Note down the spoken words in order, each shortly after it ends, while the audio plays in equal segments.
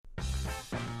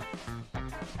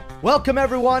Welcome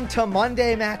everyone to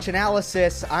Monday Match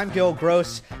Analysis. I'm Gil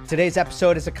Gross. Today's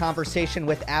episode is a conversation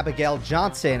with Abigail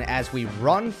Johnson as we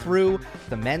run through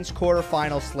the men's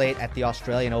quarterfinal slate at the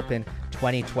Australian Open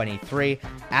 2023.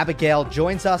 Abigail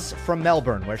joins us from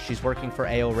Melbourne, where she's working for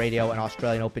AO Radio and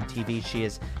Australian Open TV. She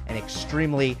is an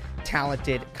extremely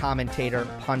talented commentator,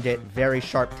 pundit, very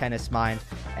sharp tennis mind,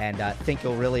 and I think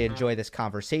you'll really enjoy this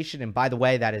conversation. And by the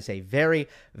way, that is a very,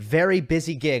 very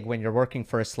busy gig when you're working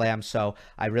for a slam, so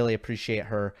I really appreciate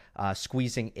her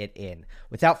squeezing it in.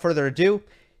 Without further ado,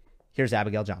 here's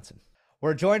Abigail Johnson.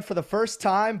 We're joined for the first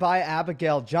time by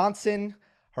Abigail Johnson.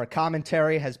 Her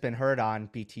commentary has been heard on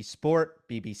BT Sport,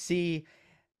 BBC,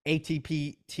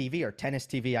 ATP TV, or Tennis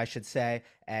TV, I should say,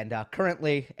 and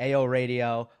currently AO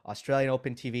Radio, Australian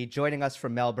Open TV. Joining us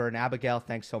from Melbourne, Abigail,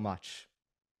 thanks so much.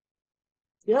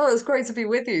 Yeah, it's great to be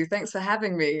with you. Thanks for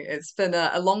having me. It's been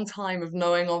a long time of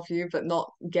knowing of you, but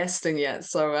not guesting yet.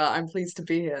 So I'm pleased to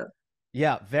be here.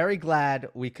 Yeah, very glad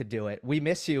we could do it. We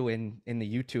miss you in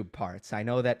the YouTube parts. I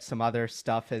know that some other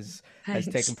stuff has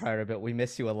taken Thanks. priority, but we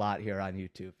miss you a lot here on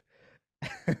YouTube.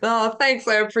 Oh, thanks.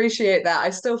 I appreciate that. I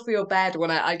still feel bad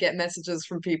when I get messages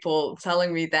from people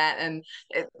telling me that. And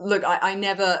look, I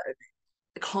never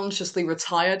consciously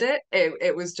retired it.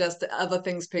 It was just other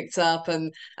things picked up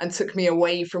and took me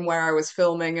away from where I was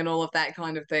filming and all of that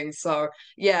kind of thing. So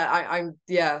yeah, I'm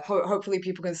yeah. Hopefully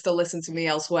people can still listen to me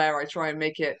elsewhere. I try and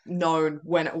make it known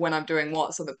when I'm doing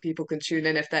what, so that people can tune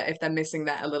in if they're missing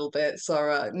that a little bit.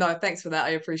 So no, thanks for that.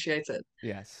 I appreciate it.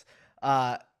 Yes.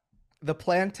 The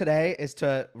plan today is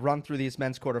to run through these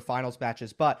men's quarterfinals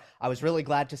matches, but I was really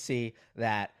glad to see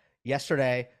that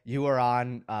yesterday you were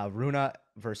on Rune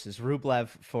versus Rublev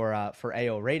for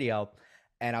AO Radio,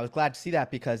 and I was glad to see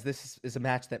that because this is a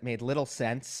match that made little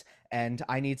sense, and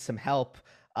I need some help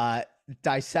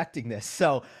dissecting this.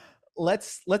 So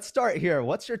let's start here.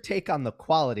 What's your take on the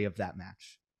quality of that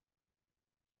match?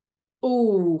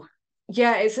 Oh,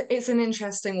 yeah, it's an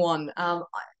interesting one.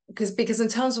 Because in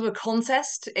terms of a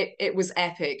contest, it was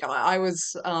epic. I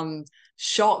was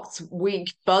shocked,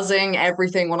 weak, buzzing,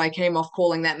 everything when I came off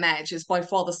calling that match. It's by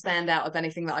far the standout of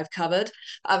anything that I've covered.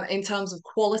 In terms of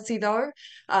quality, though,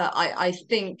 I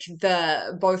think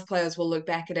the both players will look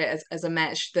back at it as a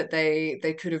match that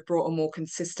they could have brought a more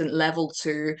consistent level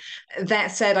to. That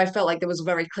said, I felt like there was a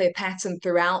very clear pattern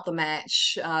throughout the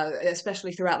match,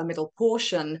 especially throughout the middle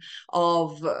portion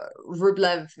of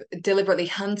Rublev deliberately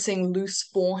hunting loose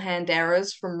forehand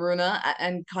errors from Rune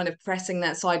and kind of pressing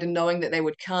that side and knowing that they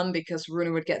would come because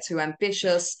Rune would get too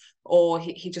ambitious or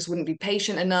he just wouldn't be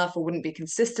patient enough or wouldn't be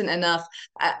consistent enough.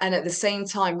 And at the same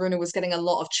time, Rune was getting a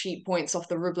lot of cheap points off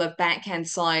the Rublev backhand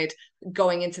side,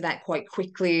 going into that quite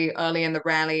quickly early in the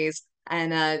rallies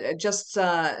and just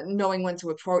knowing when to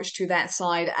approach to that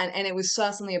side. And it was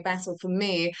certainly a battle for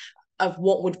me of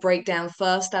what would break down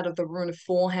first out of the Rune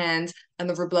forehand and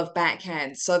the Rublev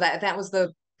backhand. So that was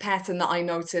the pattern that I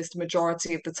noticed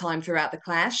majority of the time throughout the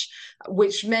clash,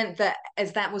 which meant that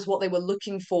as that was what they were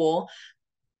looking for,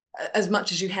 as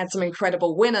much as you had some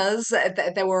incredible winners,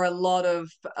 there were a lot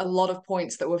of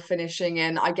points that were finishing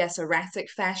in, I guess, erratic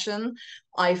fashion.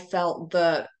 I felt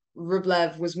that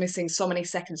Rublev was missing so many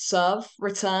second serve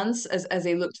returns as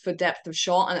he looked for depth of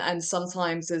shot, and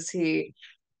sometimes as he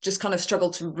just kind of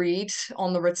struggled to read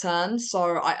on the return.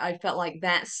 So I felt like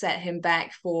that set him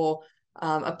back for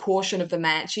a portion of the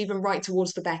match, even right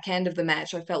towards the back end of the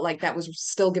match. I felt like that was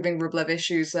still giving Rublev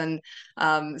issues and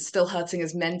still hurting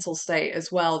his mental state as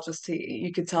well. Just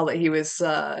you could tell that he was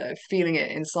feeling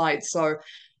it inside. So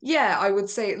yeah, I would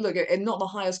say, look, not the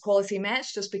highest quality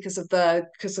match just because of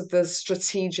the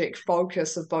strategic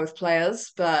focus of both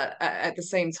players, but at the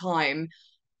same time,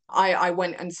 I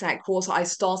went and sat court. I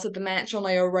started the match on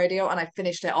AO Radio and I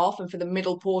finished it off. And for the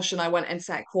middle portion, I went and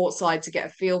sat courtside to get a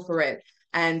feel for it.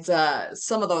 And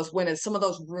some of those winners, some of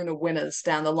those Rune winners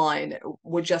down the line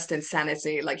were just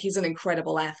insanity. Like he's an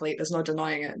incredible athlete. There's no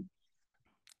denying it.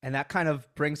 And that kind of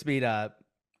brings me to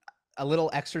a little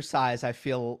exercise I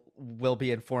feel will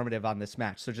be informative on this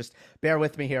match. So just bear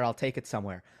with me here. I'll take it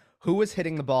somewhere. Who was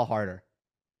hitting the ball harder?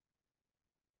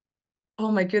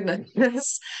 Oh my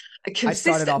goodness. I started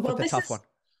Consistent. off Well, with a tough one.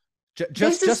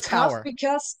 this is Just tough power.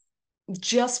 because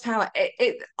just power.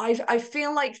 I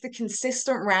feel like the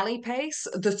consistent rally pace,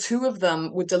 the two of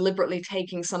them were deliberately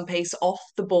taking some pace off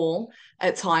the ball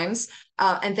at times,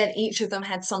 and then each of them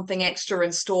had something extra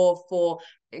in store. For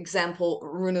example,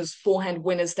 Rune's forehand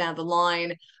winners down the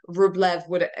line. Rublev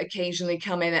would occasionally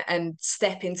come in and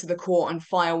step into the court and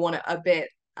fire one a bit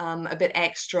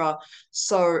extra.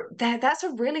 So that's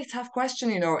a really tough question,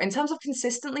 in terms of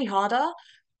consistently harder.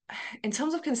 In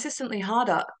terms of consistently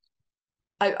harder,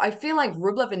 I feel like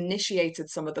Rublev initiated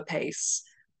some of the pace,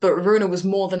 but Rune was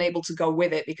more than able to go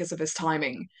with it because of his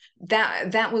timing.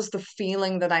 That was the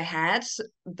feeling that I had.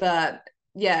 But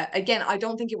yeah, again, I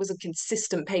don't think it was a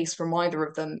consistent pace from either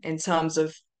of them in terms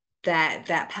of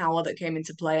that power that came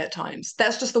into play at times.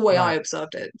 That's just the way I Right.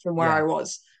 observed it from where I Yeah.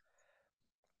 was.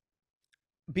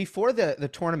 Before the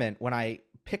tournament, when I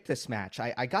picked this match,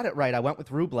 I got it right. I went with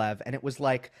Rublev, and it was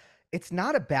like, it's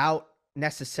not about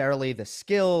necessarily the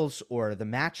skills or the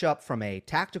matchup from a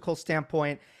tactical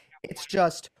standpoint. It's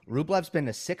just Rublev's been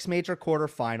to six major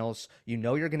quarterfinals. You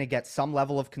know you're going to get some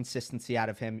level of consistency out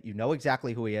of him. You know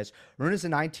exactly who he is. Rune is a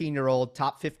 19-year-old,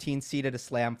 top 15 seed at a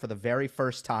slam for the very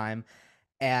first time,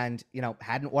 and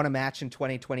hadn't won a match in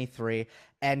 2023,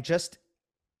 and just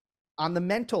on the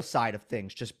mental side of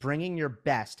things, just bringing your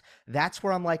best. That's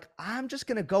where I'm like, I'm just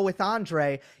going to go with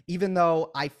Andre, even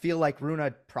though I feel like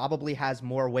Runa probably has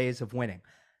more ways of winning.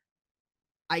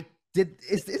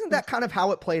 Isn't that kind of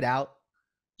how it played out?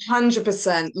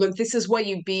 100%. Look, this is where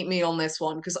you beat me on this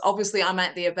one because obviously I'm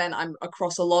at the event. I'm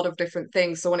across a lot of different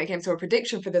things. So when it came to a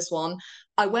prediction for this one,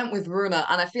 I went with Runa.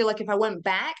 And I feel like if I went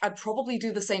back, I'd probably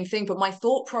do the same thing. But my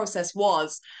thought process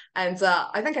was, and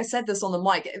I think I said this on the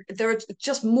mic, there are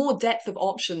just more depth of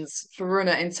options for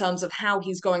Runa in terms of how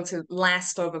he's going to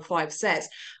last over 5 sets.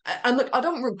 And look, I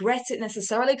don't regret it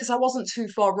necessarily because I wasn't too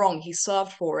far wrong. He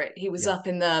served for it. He was Yeah. up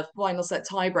in the final set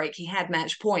tiebreak. He had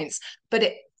match points.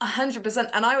 But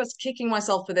 100%. And I was kicking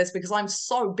myself for this because I'm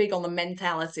so big on the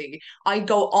mentality. I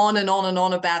go on and on and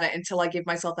on about it until I give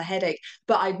myself a headache.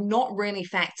 But I've not really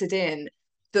factored in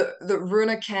that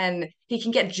Runa he can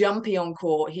get jumpy on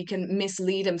court. He can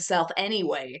mislead himself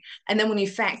anyway. And then when you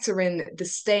factor in the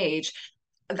stage,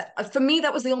 for me,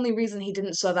 that was the only reason he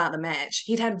didn't serve out the match.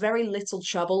 He'd had very little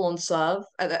trouble on serve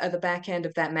at the back end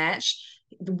of that match.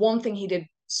 The one thing he did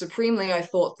supremely, I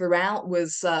thought, throughout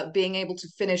was being able to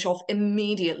finish off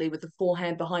immediately with the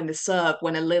forehand behind the serve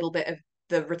when a little bit of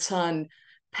the return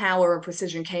power and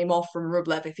precision came off from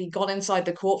Rublev. If he got inside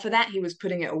the court for that, he was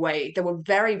putting it away. There were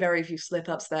very, very few slip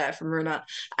ups there from Runa.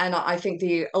 And I think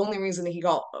the only reason he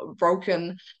got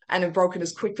broken and broken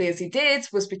as quickly as he did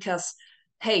was because,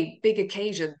 hey, big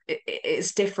occasion,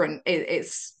 it's different.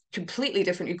 It's completely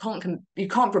different. You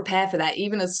can't prepare for that,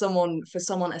 even as someone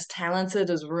as talented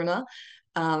as Runa,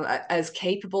 as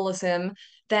capable as him.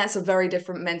 That's a very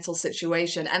different mental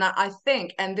situation. And I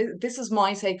think, and this is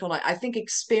my take on it, I think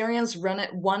experience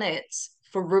won it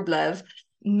for Rublev,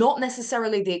 not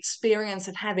necessarily the experience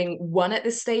of having won at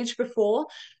this stage before,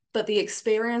 but the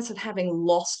experience of having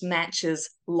lost matches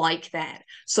like that.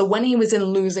 So when he was in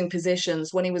losing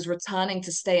positions, when he was returning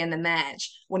to stay in the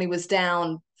match, when he was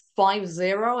down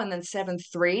 5-0 and then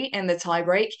 7-3 in the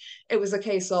tiebreak, it was a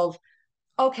case of,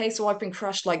 okay, so I've been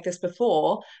crushed like this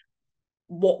before.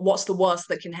 What's the worst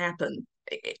that can happen?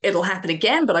 It'll happen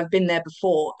again, but I've been there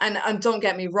before. And don't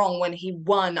get me wrong, when he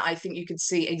won, I think you could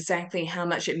see exactly how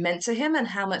much it meant to him and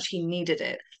how much he needed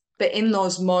it. But in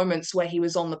those moments where he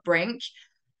was on the brink,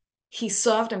 he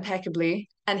served impeccably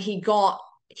and he got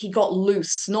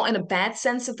loose, not in a bad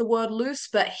sense of the word loose,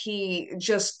 but he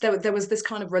just there was this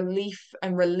kind of relief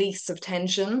and release of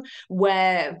tension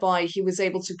whereby he was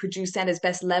able to produce at his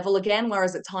best level again,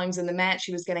 whereas at times in the match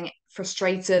he was getting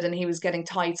frustrated and he was getting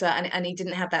tighter and he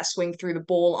didn't have that swing through the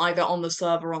ball either on the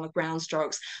serve or on the ground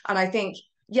strokes. And I think,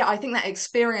 yeah, I think that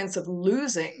experience of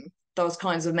losing those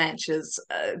kinds of matches,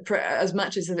 as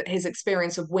much as his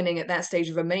experience of winning at that stage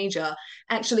of a major,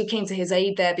 actually came to his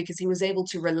aid there because he was able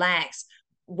to relax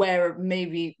where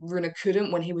maybe Runa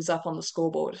couldn't when he was up on the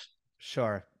scoreboard.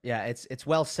 Sure. Yeah, it's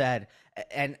well said.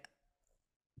 And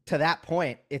to that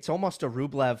point, it's almost a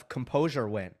Rublev composure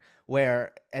win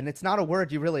where, and it's not a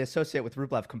word you really associate with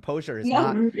Rublev. Composure is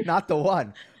not No. not the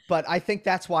one. But I think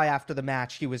that's why after the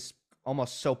match he was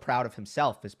almost so proud of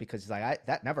himself, is because he's like,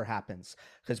 that never happens.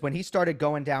 Because when he started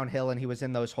going downhill and he was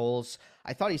in those holes,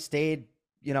 I thought he stayed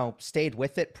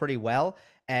with it pretty well.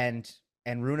 And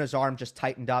Runa's arm just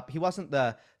tightened up. He wasn't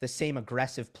the same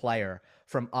aggressive player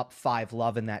from up 5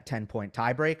 love in that 10-point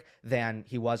tiebreak than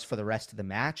he was for the rest of the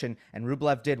match. And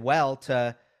Rublev did well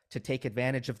to take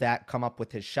advantage of that, come up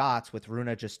with his shots, with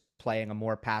Runa just playing a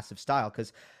more passive style.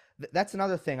 Because that's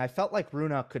another thing. I felt like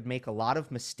Runa could make a lot of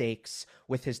mistakes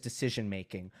with his decision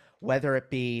making, whether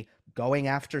it be going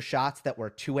after shots that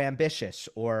were too ambitious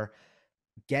or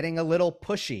getting a little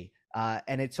pushy.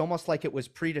 And it's almost like it was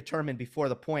predetermined before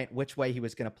the point which way he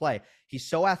was going to play. He's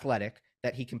so athletic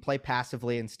that he can play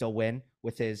passively and still win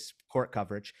with his court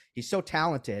coverage. He's so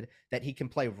talented that he can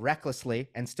play recklessly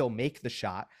and still make the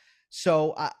shot.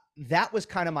 So that was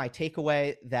kind of my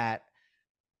takeaway, that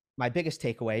my biggest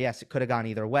takeaway, yes, it could have gone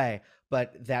either way,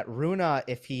 but that Rune,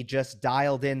 if he just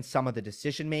dialed in some of the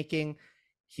decision making,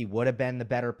 he would have been the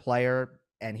better player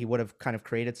and he would have kind of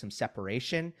created some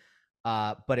separation.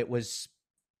 But that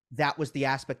was the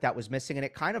aspect that was missing. And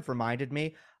it kind of reminded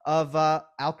me of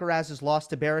Alcaraz's loss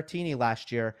to Berrettini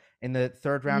last year in the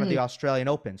third round of the Australian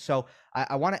Open. So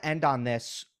I want to end on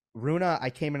this. Rune, I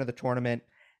came into the tournament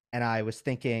and I was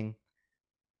thinking,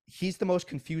 he's the most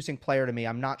confusing player to me.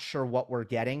 I'm not sure what we're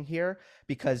getting here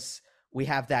because we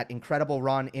have that incredible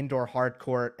run indoor hard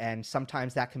court, and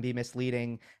sometimes that can be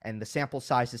misleading, and the sample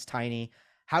size is tiny.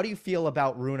 How do you feel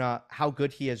about Rune, how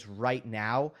good he is right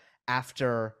now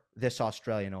after this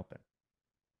Australian Open?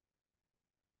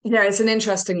 Yeah, it's an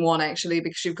interesting one actually,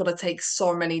 because you've got to take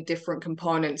so many different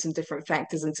components and different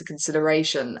factors into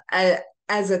consideration.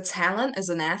 As a talent, as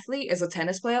an athlete, as a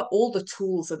tennis player, all the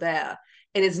tools are there.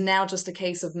 It is now just a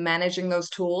case of managing those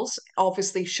tools,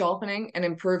 obviously sharpening and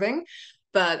improving.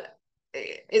 But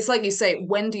it's like you say,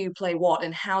 when do you play what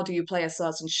and how do you play a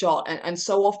certain shot? And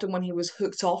so often when he was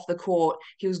hooked off the court,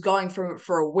 he was going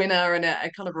for a winner in a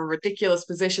kind of a ridiculous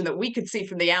position that we could see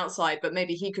from the outside, but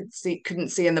maybe he couldn't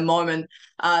see in the moment.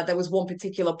 There was one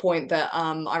particular point that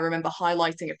I remember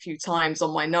highlighting a few times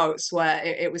on my notes where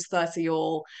it was 30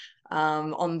 all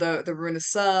on the Rune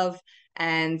serve.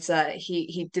 And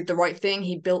he did the right thing.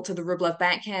 He built to the Rublev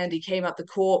backhand. He came up the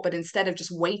court, but instead of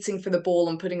just waiting for the ball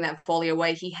and putting that volley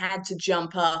away, he had to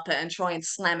jump up and try and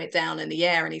slam it down in the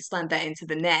air. And he slammed that into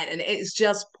the net. And it's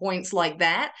just points like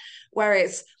that where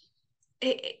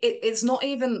it's not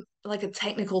even like a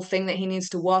technical thing that he needs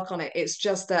to work on. It's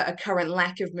just a current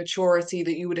lack of maturity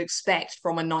that you would expect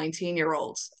from a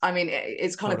 19-year-old. I mean,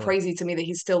 it's kind of Totally. crazy to me that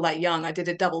he's still that young. I did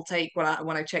a double take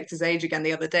when I checked his age again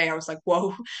the other day. I was like,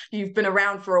 whoa, you've been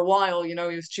around for a while. You know,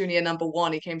 he was junior number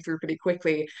one. He came through pretty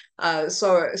quickly.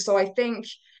 So I think,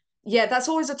 yeah, that's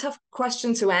always a tough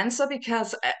question to answer,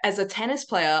 because as a tennis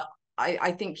player,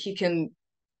 I think he can,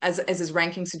 as his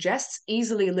ranking suggests,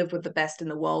 easily live with the best in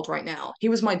the world right now. He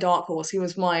was my dark horse. He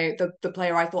was the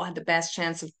player I thought had the best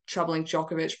chance of troubling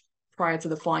Djokovic prior to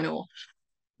the final.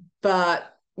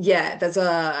 But yeah,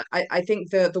 I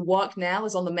think the work now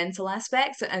is on the mental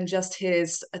aspect and just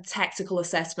his tactical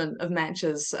assessment of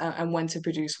matches, and when to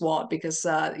produce what, because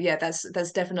yeah,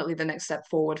 that's definitely the next step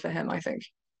forward for him, I think.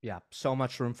 Yeah, so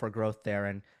much room for growth there,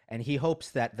 and he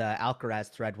hopes that the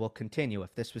Alcaraz thread will continue.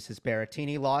 If this was his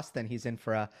Berrettini loss, then he's in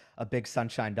for a big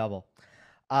sunshine double.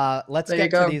 Let's There you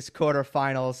get to go. these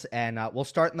quarterfinals, and we'll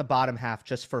start in the bottom half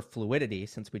just for fluidity,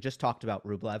 since we just talked about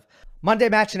Rublev. Monday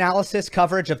Match Analysis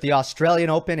coverage of the Australian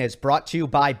Open is brought to you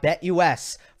by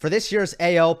BetUS. For this year's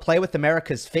AO, play with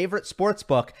America's favorite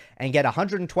sportsbook and get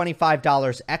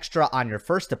 $125 extra on your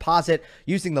first deposit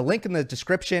using the link in the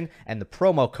description and the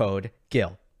promo code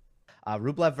GIL.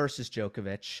 Rublev versus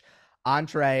Djokovic.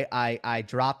 Andre, I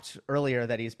dropped earlier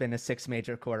that he's been to 6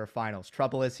 major quarterfinals.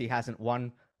 Trouble is he hasn't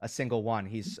won a single one.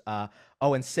 He's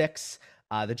 0-6.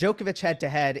 The Djokovic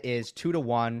head-to-head is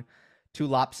 2-1, 2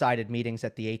 lopsided meetings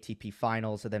at the ATP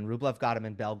finals. And then Rublev got him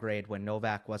in Belgrade when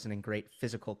Novak wasn't in great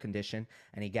physical condition,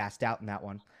 and he gassed out in that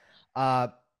one.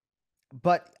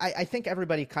 But I think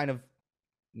everybody kind of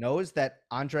knows that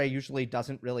Andre usually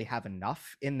doesn't really have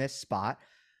enough in this spot.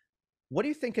 What do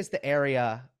you think is the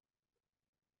area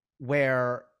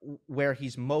where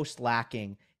he's most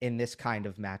lacking in this kind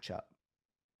of matchup?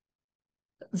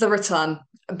 The return,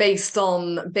 based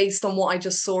on what I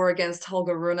just saw against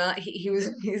Holger Rune,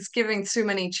 he's giving too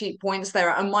many cheap points there.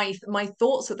 And my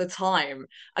thoughts at the time,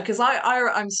 because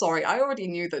I'm sorry, I already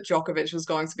knew that Djokovic was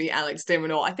going to be Alex de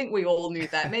Minaur. I think we all knew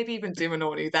that. Maybe even de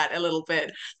Minaur knew that a little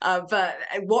bit. But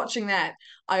watching that,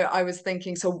 I was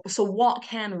thinking, so what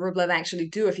can Rublev actually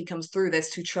do if he comes through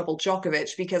this to trouble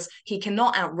Djokovic? Because he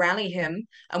cannot out rally him,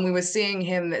 and we were seeing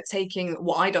him taking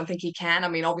what I don't think he can. I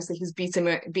mean, obviously he's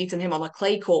beaten him on a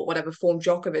clay court, whatever form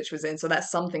Djokovic was in, so that's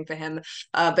something for him.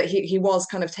 But he was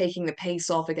kind of taking the pace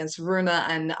off against Rune,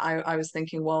 and I was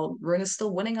thinking, well, Rune's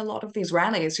still winning a lot of these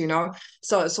rallies, you know.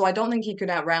 So I don't think he could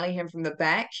out rally him from the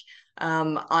back.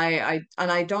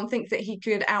 I don't think that he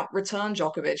could out return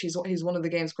Djokovic. He's one of the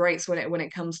game's greats when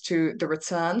it comes to the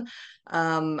return.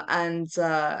 And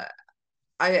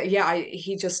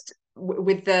he just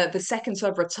with the second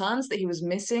serve returns that he was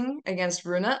missing against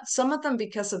Rune, some of them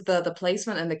because of the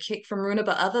placement and the kick from Rune,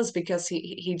 but others because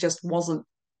he just wasn't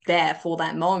there for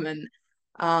that moment.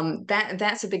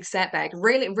 That's a big setback,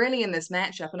 really in this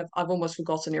matchup. And I've almost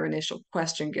forgotten your initial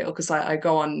question, Gil, because I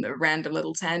go on random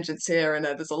little tangents here, and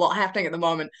there's a lot happening at the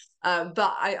moment.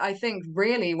 But I think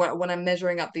really when I'm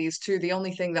measuring up these two, the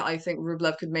only thing that I think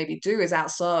Rublev could maybe do is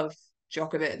outserve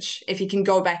Djokovic. If he can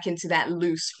go back into that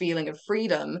loose feeling of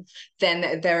freedom,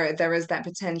 then there is that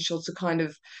potential to kind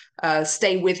of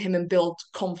stay with him and build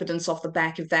confidence off the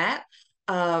back of that.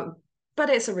 Uh, but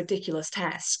it's a ridiculous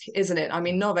task, isn't it? I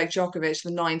mean, Novak Djokovic,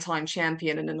 the nine-time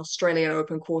champion in an Australian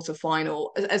Open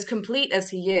quarterfinal, as complete as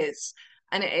he is,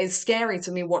 and it is scary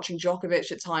to me watching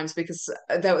Djokovic at times because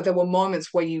there were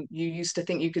moments where you used to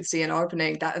think you could see an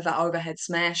opening, that overhead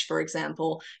smash, for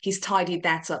example. He's tidied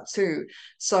that up too.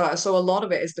 So a lot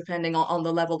of it is depending on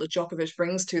the level that Djokovic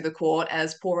brings to the court,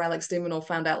 as poor Alex de Minaur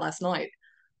found out last night.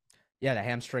 Yeah, the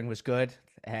hamstring was good,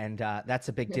 and that's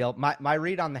a big deal. My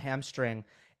read on the hamstring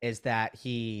is that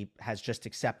he has just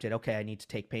accepted, okay, I need to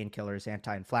take painkillers,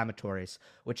 anti-inflammatories,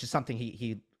 which is something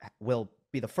he will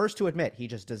be the first to admit he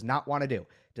just does not want to do.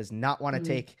 Does not want to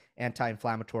take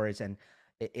anti-inflammatories, and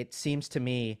it seems to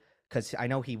me, because I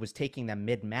know he was taking them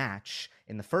mid-match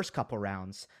in the first couple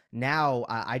rounds. Now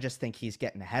I just think he's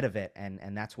getting ahead of it,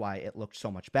 and that's why it looked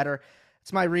so much better.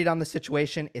 It's my read on the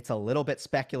situation. It's a little bit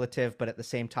speculative, but at the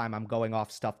same time, I'm going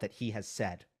off stuff that he has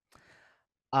said.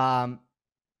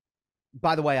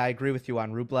 By the way, I agree with you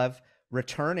on Rublev.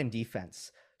 Return and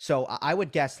defense. So I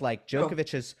would guess like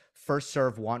Djokovic's first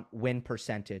serve win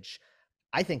percentage,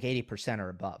 I think 80% or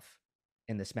above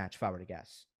in this match, if I were to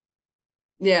guess.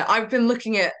 Yeah, I've been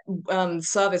looking at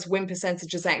service win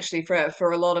percentages actually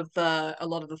for a lot of the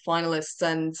finalists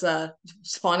and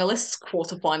finalists,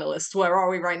 quarter finalists. Where are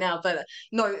we right now? But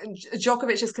no,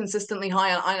 Djokovic is consistently high,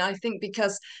 and I think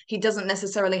because he doesn't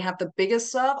necessarily have the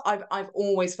biggest serve, I've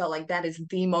always felt like that is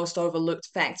the most overlooked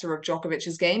factor of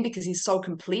Djokovic's game because he's so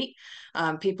complete.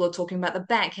 People are talking about the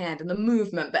backhand and the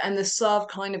movement, and the serve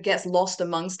kind of gets lost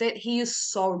amongst it. He is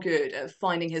so good at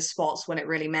finding his spots when it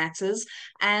really matters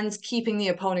and keeping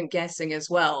the opponent guessing as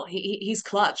well. He's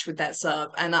clutch with that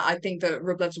serve, and I think that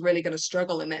Rublev's really going to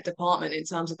struggle in that department in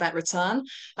terms of that return.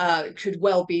 Could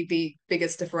well be the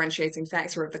biggest differentiating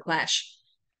factor of the clash.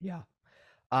 Yeah.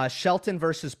 Shelton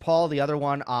versus Paul, the other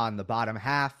one on the bottom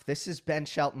half. This is Ben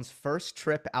Shelton's first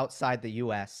trip outside the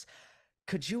U.S.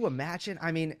 Could you imagine?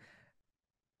 I mean,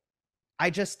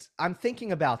 I'm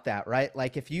thinking about that, right?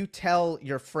 Like if you tell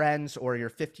your friends or you're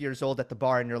 50 years old at the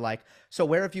bar and you're like, so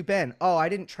where have you been? Oh, I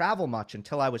didn't travel much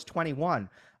until I was 21.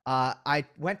 I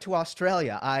went to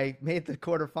Australia. I made the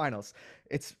quarterfinals.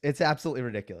 It's absolutely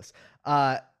ridiculous.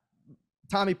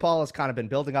 Tommy Paul has kind of been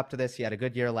building up to this. He had a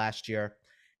good year last year.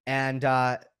 And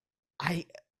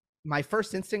my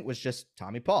first instinct was just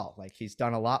Tommy Paul. Like he's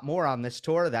done a lot more on this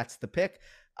tour. That's the pick.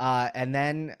 And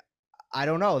then I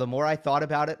don't know. The more I thought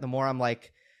about it, the more I'm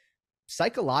like,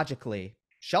 psychologically,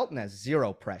 Shelton has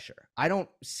zero pressure. I don't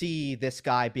see this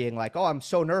guy being like, oh, I'm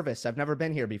so nervous. I've never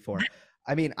been here before.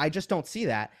 I mean, I just don't see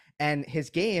that. And his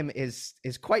game is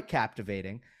quite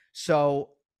captivating. So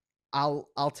I'll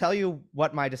tell you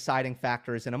what my deciding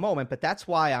factor is in a moment, but that's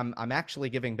why I'm actually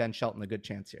giving Ben Shelton a good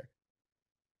chance here.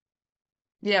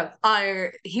 Yeah,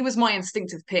 he was my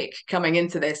instinctive pick coming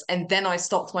into this, and then I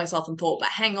stopped myself and thought, but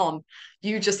hang on,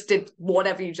 you just did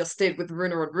whatever you just did with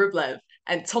Rune and Rublev,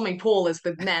 and Tommy Paul is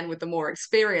the man with the more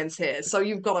experience here, so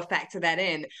you've got to factor that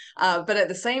in. But at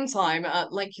the same time,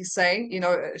 like you say,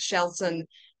 Shelton,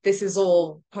 this is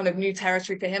all kind of new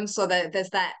territory for him. So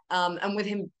there's that, and with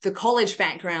him, the college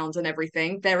background and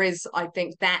everything, there is, I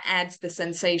think, that adds the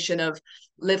sensation of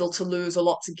little to lose, a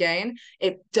lot to gain.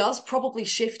 It does probably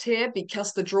shift here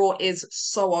because the draw is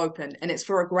so open and it's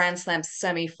for a Grand Slam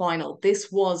semi-final.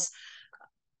 This was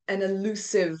an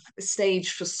elusive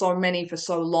stage for so many for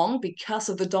so long because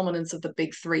of the dominance of the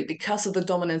big three, because of the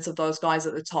dominance of those guys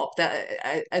at the top.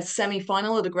 That a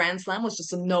semi-final at a Grand Slam was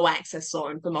just a no access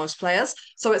zone for most players.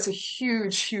 So it's a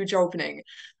huge opening.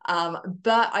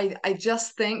 But I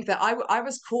just think that I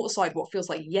was courtside what feels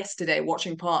like yesterday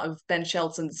watching part of Ben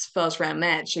Shelton's first round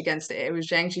match against it was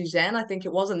Zhang Zhizhen, I think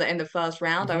it was in the first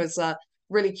round. Mm-hmm. I was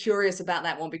really curious about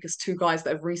that one because two guys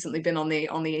that have recently been on the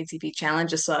ATP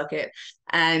Challenger circuit,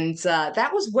 and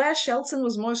that was where Shelton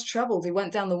was most troubled. He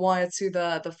went down the wire to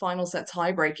the final set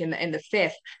tiebreak in the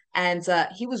fifth, and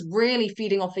he was really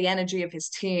feeding off the energy of his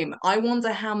team. I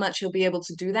wonder how much he'll be able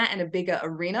to do that in a bigger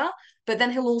arena, but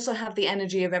then he'll also have the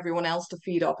energy of everyone else to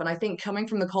feed off. And I think coming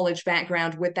from the college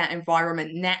background with that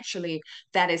environment, naturally,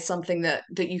 that is something that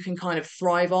you can kind of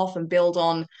thrive off and build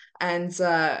on. And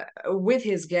with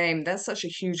his game, that's such a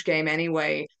huge game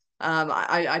anyway.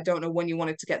 I don't know when you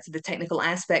wanted to get to the technical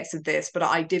aspects of this, but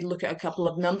I did look at a couple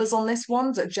of numbers on this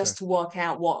one just Sure. to work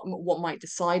out what might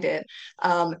decide it.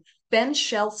 Ben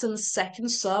Shelton's second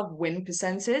serve win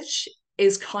percentage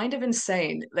is kind of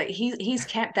insane. Like he's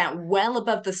kept that well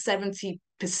above the 70%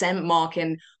 mark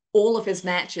in all of his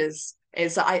matches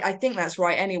I think that's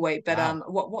right anyway. But Wow.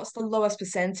 what's the lowest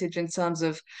percentage in terms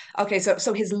of okay,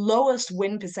 so his lowest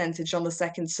win percentage on the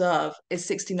second serve is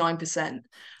 69%,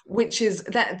 which is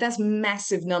that's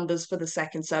massive numbers for the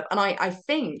second serve. And I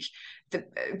think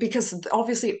that because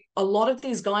obviously a lot of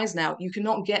these guys now, you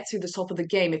cannot get to the top of the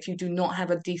game if you do not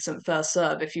have a decent first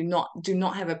serve, if you not do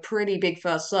not have a pretty big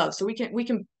first serve. So we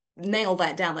can nail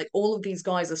that down. Like all of these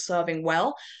guys are serving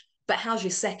well, but how's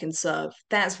your second serve?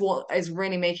 That's what is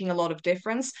really making a lot of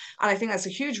difference. And I think that's a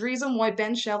huge reason why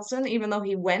Ben Shelton, even though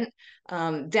he went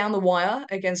down the wire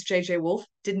against JJ Wolf,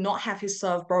 did not have his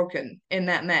serve broken in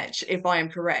that match, if I am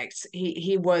correct.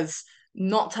 He was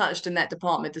not touched in that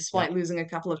department despite Yep. losing a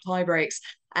couple of tie breaks.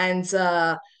 And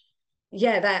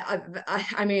yeah, that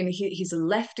I mean he's a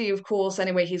lefty, of course.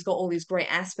 Anyway, he's got all these great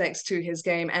aspects to his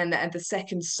game, and the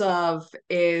second serve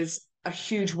is a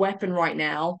huge weapon right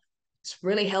now. It's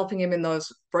really helping him in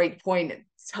those break point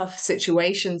tough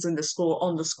situations in the score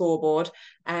on the scoreboard,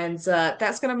 and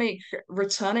that's going to make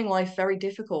returning life very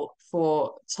difficult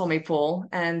for Tommy Paul.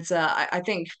 And I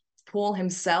think Paul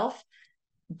himself,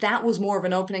 that was more of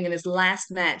an opening in his last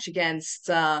match against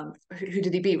who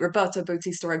did he beat? Roberto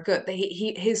Bautista Agut.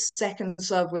 His second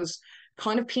serve was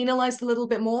kind of penalized a little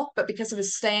bit more, but because of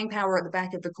his staying power at the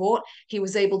back of the court, he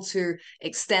was able to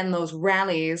extend those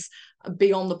rallies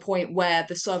beyond the point where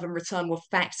the serve and return were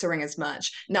factoring as much.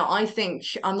 Now, I think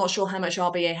I'm not sure how much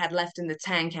RBA had left in the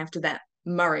tank after that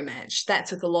Murray match. That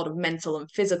took a lot of mental and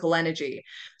physical energy.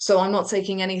 So I'm not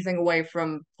taking anything away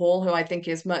from Paul, who I think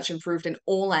is much improved in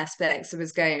all aspects of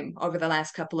his game over the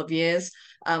last couple of years.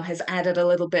 Has added a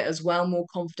little bit as well, more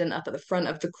confident up at the front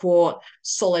of the court,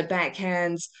 solid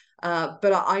backhands.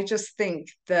 But I just think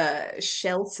the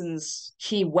Shelton's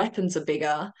key weapons are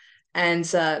bigger, and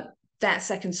that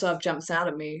second serve jumps out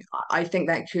at me. I think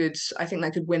that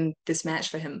could win this match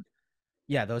for him.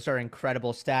 Yeah, those are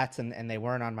incredible stats, and they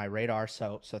weren't on my radar,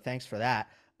 so thanks for that.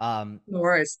 Um, No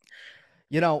worries.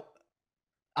 you know,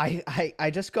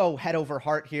 I just go head over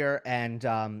heart here, and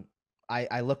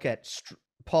I look at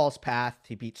Paul's path.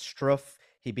 He beat Struff,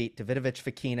 he beat Davidovich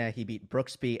Fokina, he beat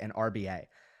Brooksby and RBA.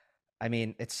 I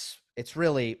mean, it's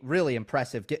really really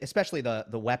impressive, especially the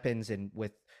weapons and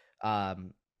with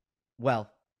um,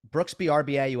 well, Brooksby,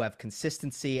 RBA, you have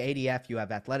consistency. ADF, you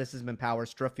have athleticism and power.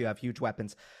 Struff, you have huge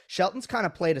weapons. Shelton's kind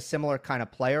of played a similar kind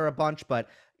of player a bunch, but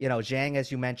Zhang,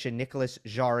 as you mentioned, Nicholas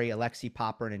Jari, Alexi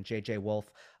Popper, and JJ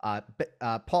Wolf.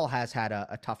 Paul has had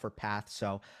a tougher path.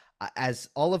 So as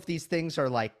all of these things are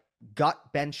like gut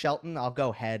Ben Shelton, I'll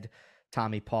go head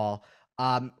Tommy Paul.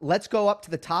 Let's go up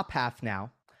to the top half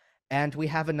now. And we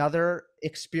have another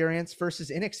experience versus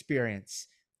inexperience.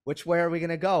 Which way are we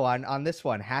going to go on this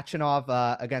one?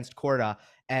 Khachanov against Korda.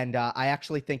 And I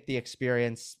actually think the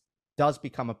experience does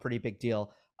become a pretty big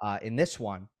deal in this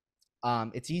one.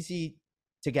 It's easy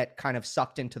to get kind of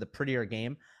sucked into the prettier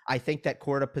game. I think that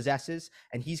Korda possesses,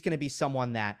 and he's going to be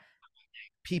someone that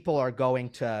people are going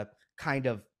to kind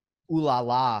of ooh la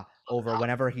la over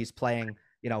whenever he's playing,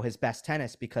 his best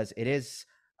tennis, because it is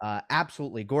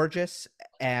absolutely gorgeous.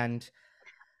 And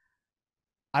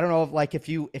I don't know if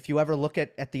you ever look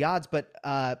at the odds, but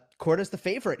Korda's the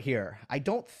favorite here. I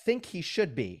don't think he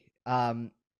should be.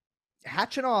 Khachanov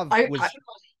was. I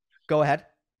Go ahead.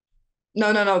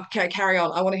 no. Carry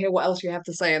on. I want to hear what else you have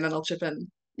to say, and then I'll chip in.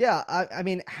 Yeah, I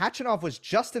mean, Khachanov was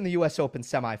just in the U.S. Open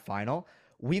semifinal.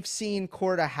 We've seen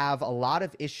Korda have a lot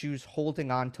of issues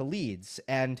holding on to leads,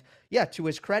 and yeah, to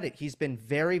his credit, he's been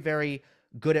very, very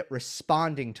good at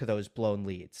responding to those blown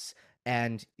leads.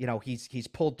 And he's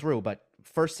pulled through, but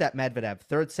first set Medvedev,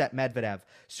 third set Medvedev,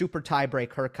 super tiebreak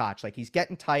Hurkacz. Like, he's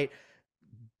getting tight.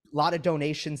 A lot of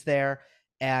donations there.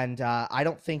 And I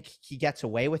don't think he gets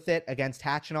away with it against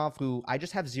Khachanov, who I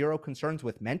just have zero concerns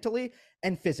with mentally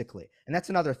and physically. And that's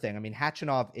another thing. I mean,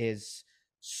 Khachanov is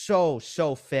so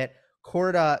fit.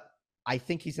 Korda, I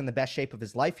think he's in the best shape of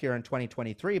his life here in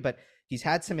 2023, but he's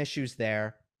had some issues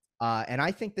there. And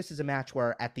I think this is a match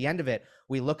where at the end of it,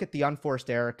 we look at the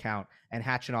unforced error count and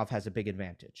Khachanov has a big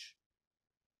advantage.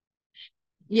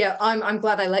 Yeah, I'm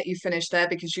glad I let you finish there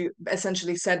because you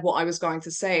essentially said what I was going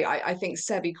to say. I think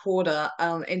Sebi Korda,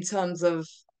 in terms of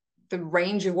the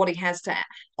range of what he has to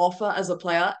offer as a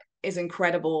player, is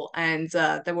incredible. And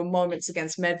there were moments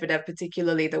against Medvedev,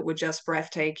 particularly, that were just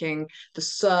breathtaking. The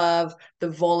serve, the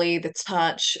volley, the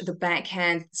touch, the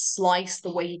backhand slice,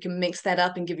 the way he can mix that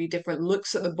up and give you different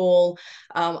looks at the ball.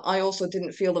 I also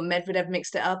didn't feel that Medvedev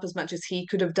mixed it up as much as he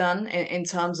could have done in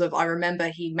terms of, I remember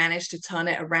he managed to turn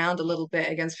it around a little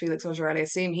bit against Felix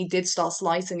Auger-Aliassime. He did start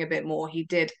slicing a bit more. He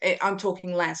did. I'm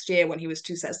talking last year when he was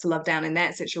 2 sets to love down in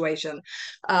that situation.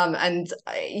 And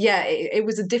yeah, it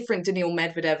was a different Daniil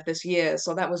Medvedev this year, so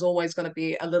that was always going to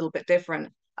be a little bit different.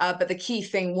 But the key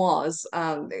thing was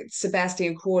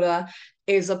Sebastian Korda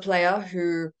is a player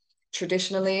who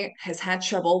traditionally has had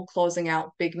trouble closing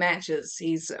out big matches.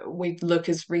 We look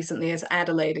as recently as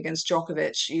Adelaide against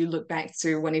Djokovic. You look back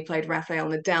to when he played Rafael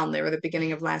Nadal there at the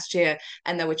beginning of last year,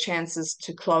 and there were chances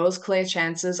to close, clear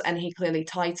chances, and he clearly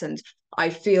tightened. I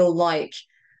feel like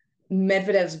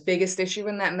Medvedev's biggest issue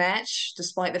in that match,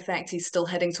 despite the fact he's still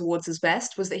heading towards his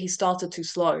best, was that he started too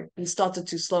slow. He started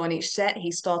too slow in each set. He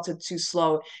started too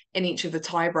slow in each of the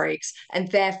tie breaks.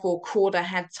 And therefore, Korda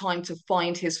had time to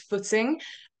find his footing.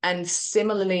 And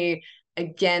similarly,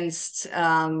 against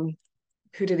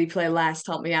who did he play last?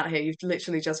 Help me out here. You've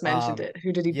literally just mentioned it.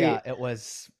 Who did he Yeah, beat? it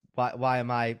was. Why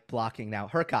am I blocking now?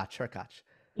 Hurkacz.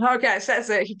 Okay, so that's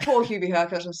it. Poor Hubie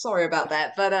Hurkacz. I'm sorry about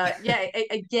that, but yeah,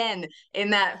 again in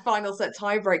that final set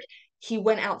tiebreak, he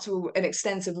went out to an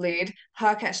extensive lead.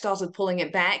 Hurkacz started pulling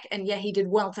it back, and yeah, he did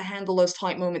well to handle those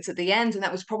tight moments at the end, and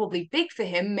that was probably big for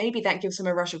him. Maybe that gives him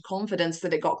a rush of confidence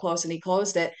that it got close and he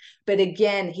closed it. But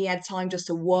again, he had time just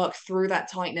to work through that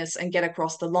tightness and get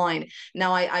across the line.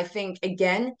 Now, I think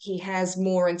again he has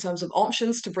more in terms of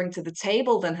options to bring to the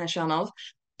table than Khachanov,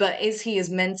 but is he as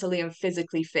mentally and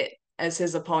physically fit as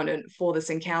his opponent for this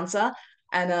encounter?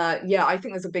 And yeah, I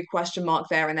think there's a big question mark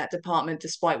there in that department,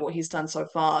 despite what he's done so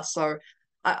far. So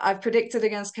I've predicted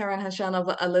against Karen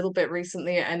Khachanov a little bit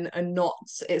recently, and not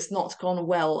it's not gone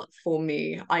well for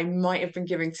me. I might have been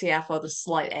giving Tiafoe the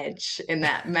slight edge in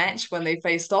that match when they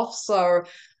faced off. So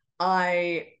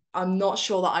I'm not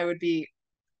sure that I would be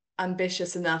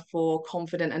ambitious enough or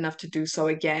confident enough to do so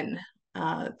again.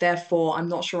 Therefore, I'm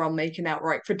not sure I'll make an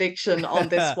outright prediction on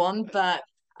this one, but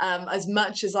as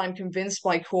much as I'm convinced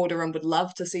by Korda and would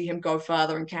love to see him go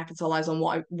further and capitalize on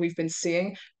what we've been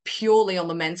seeing purely on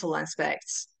the mental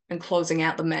aspects and closing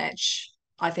out the match,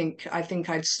 I think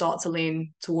I'd start to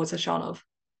lean towards Khachanov.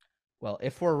 Well,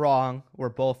 if we're wrong, we're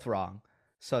both wrong.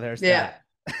 So there's Yeah. that.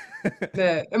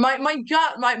 Yeah, my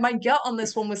gut on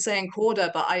this one was saying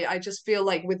Korda, but I just feel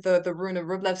like with the Rune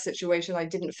Rublev situation, I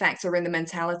didn't factor in the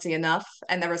mentality enough,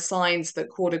 and there are signs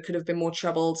that Korda could have been more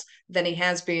troubled than he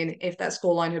has been if that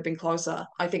scoreline had been closer.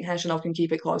 I think Khachanov can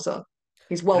keep it closer.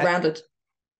 He's well And rounded.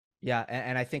 yeah,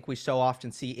 and I think we so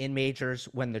often see in majors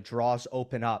when the draws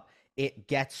open up, it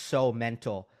gets so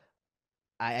mental.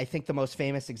 I think the most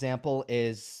famous example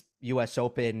is U.S.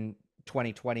 Open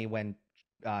 2020 when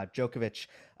Djokovic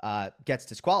gets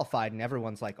disqualified, and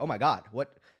everyone's like, "Oh my God,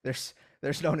 what? There's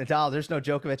no Nadal, there's no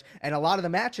Djokovic," and a lot of the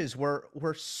matches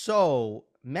were so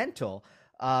mental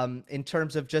in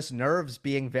terms of just nerves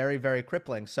being very very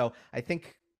crippling. So I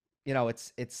think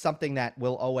it's something that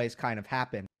will always kind of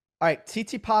happen. All right,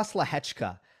 Tsitsipas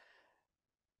Lehechka.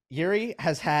 Yuri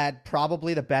has had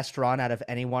probably the best run out of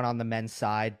anyone on the men's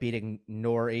side, beating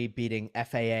Nori, beating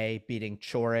FAA, beating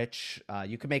Chorich.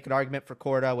 You could make an argument for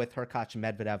Korda with Hurkacz and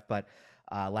Medvedev, but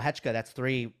Lehechka, that's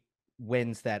 3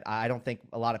 wins that I don't think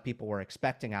a lot of people were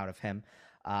expecting out of him.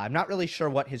 I'm not really sure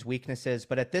what his weakness is,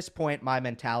 but at this point, my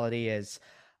mentality is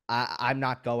I'm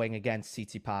not going against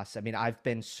Tsitsipas. I mean, I've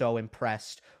been so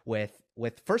impressed with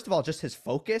first of all just his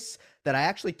focus that I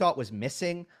actually thought was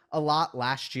missing a lot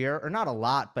last year, or not a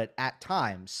lot, but at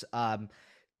times. I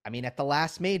mean, at the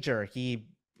last major, he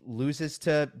loses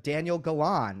to Daniel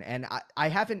Galan, and I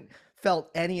haven't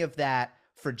felt any of that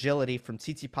fragility from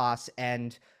Tsitsipas,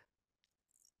 and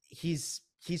he's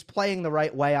playing the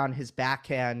right way on his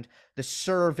backhand. The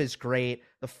serve is great.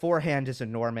 The forehand is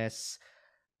enormous.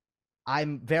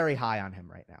 I'm very high on him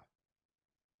right now.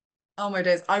 Oh my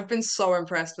days, I've been so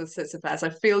impressed with Tsitsipas. I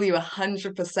feel you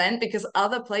 100% because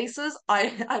other places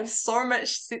I have so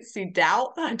much Tsitsi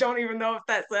doubt. I don't even know if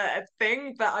that's a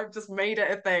thing, but I've just made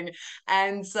it a thing.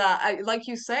 And like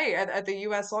you say, at the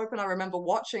US Open, I remember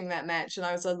watching that match and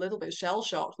I was a little bit shell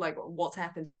shocked, like what's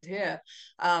happened here.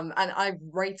 And I've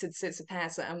rated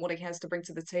Tsitsipas and what he has to bring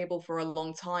to the table for a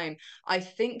long time. I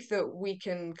think that we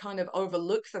can kind of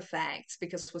overlook the fact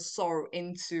because we're so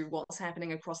into what's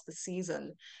happening across the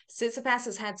season. Tsitsipas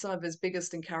has had some of his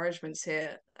biggest encouragements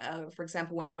here. For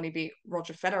example, when he beat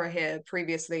Roger Federer here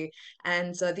previously,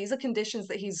 and these are conditions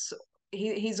that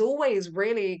he's always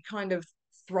really kind of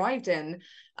thrived in.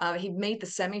 He made the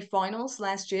semifinals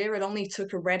last year. It only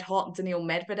took a red hot Daniil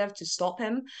Medvedev to stop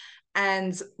him.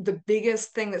 And the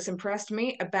biggest thing that's impressed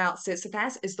me about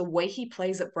Tsitsipas is the way he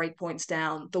plays at breakpoints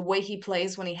down, the way he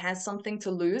plays when he has something to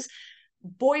lose.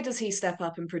 Boy, does he step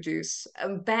up and produce.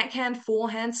 Backhand,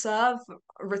 forehand, serve,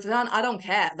 return, I don't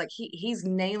care. Like he's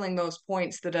nailing those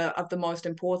points that are of the most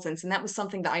importance. And that was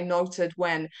something that I noted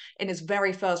when in his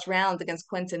very first round against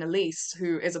Quentin Elise,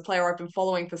 who is a player I've been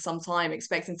following for some time,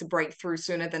 expecting to break through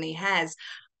sooner than he has.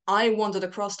 I wandered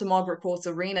across to Margaret Court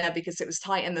Arena because it was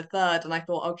tight in the third, and I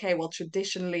thought, okay, well,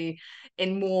 traditionally,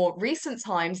 in more recent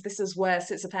times, this is where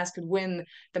Tsitsipas could win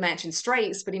the match in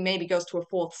straights, but he maybe goes to a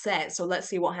fourth set. So let's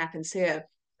see what happens here.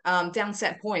 Down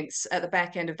set points at the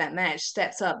back end of that match,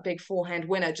 steps up, big forehand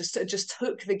winner, just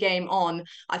took the game on.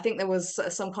 I think there was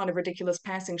some kind of ridiculous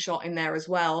passing shot in there as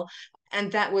well.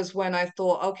 And that was when I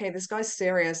thought, okay, this guy's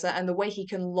serious, and the way he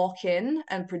can lock in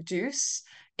and produce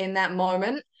in that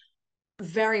moment,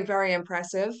 very, very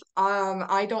impressive.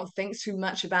 I don't think too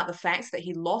much about the fact that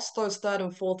he lost those third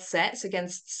and fourth sets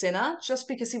against Sinner just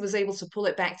because he was able to pull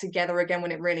it back together again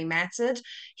when it really mattered.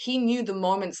 He knew the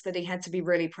moments that he had to be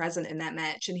really present in that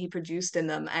match and he produced in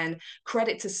them. And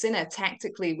credit to Sinner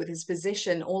tactically with his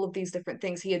position, all of these different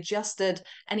things. He adjusted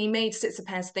and he made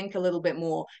Tsitsipas think a little bit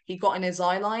more. He got in his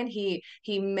eye line. He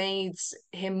made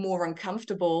him more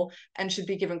uncomfortable and should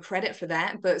be given credit for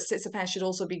that. But Tsitsipas should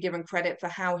also be given credit for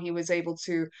how he was able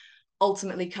to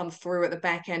ultimately come through at the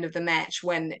back end of the match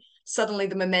when suddenly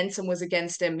the momentum was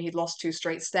against him. He'd lost two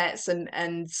straight sets, and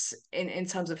in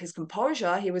terms of his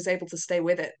composure, he was able to stay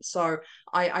with it. So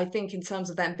I think in terms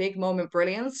of that big moment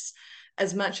brilliance,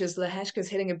 as much as Lehechka's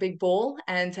hitting a big ball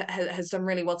and has done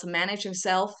really well to manage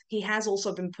himself, he has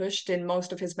also been pushed in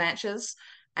most of his matches.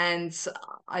 And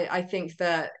I think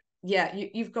that yeah,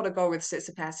 you've got to go with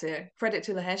Tsitsipas here. Credit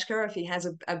to Lehechka if he has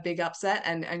a big upset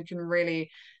and can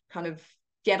really kind of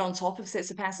get on top of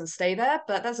Tsitsipas and stay there,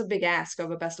 but that's a big ask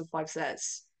over best of five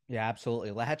sets. Yeah,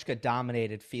 absolutely. Lehechka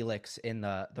dominated Felix in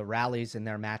the rallies in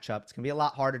their matchup. It's gonna be a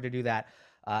lot harder to do that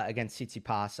against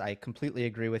Tsitsipas. I completely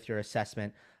agree with your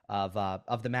assessment of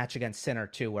the match against Sinner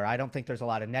too, where I don't think there's a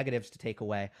lot of negatives to take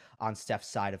away on Steph's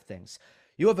side of things.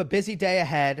 You have a busy day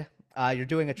ahead. You're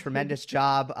doing a tremendous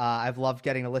job. I've loved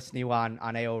getting to listen to you on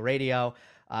AO Radio.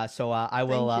 So I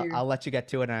will Thank you. I'll let you get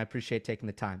to it, and I appreciate taking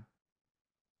the time.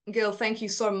 Gil, thank you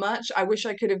so much. I wish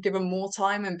I could have given more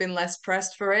time and been less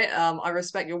pressed for it. I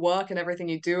respect your work and everything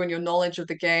you do and your knowledge of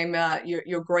the game.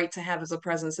 You're great to have as a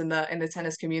presence in the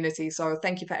tennis community. So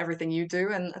thank you for everything you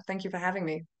do and thank you for having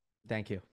me. Thank you.